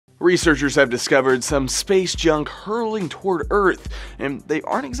Researchers have discovered some space junk hurling toward Earth, and they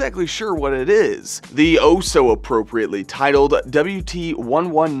aren't exactly sure what it is. The oh-so-appropriately titled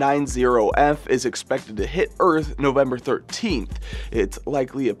WT1190F is expected to hit Earth November 13th. It's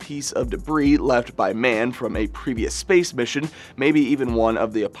likely a piece of debris left by man from a previous space mission, maybe even one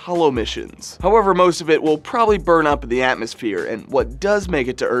of the Apollo missions. However, most of it will probably burn up in the atmosphere, and what does make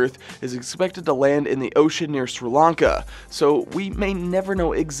it to Earth is expected to land in the ocean near Sri Lanka, so we may never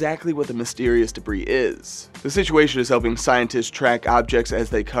know exactly what the mysterious debris is. The situation is helping scientists track objects as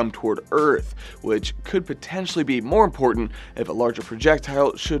they come toward Earth, which could potentially be more important if a larger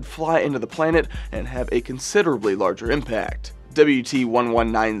projectile should fly into the planet and have a considerably larger impact.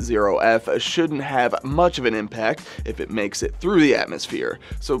 WT1190F shouldn't have much of an impact if it makes it through the atmosphere,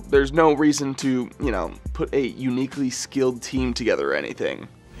 so there's no reason to, put a uniquely skilled team together or anything.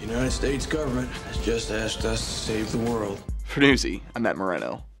 The United States government has just asked us to save the world. For Newsy, I'm Matt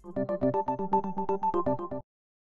Moreno.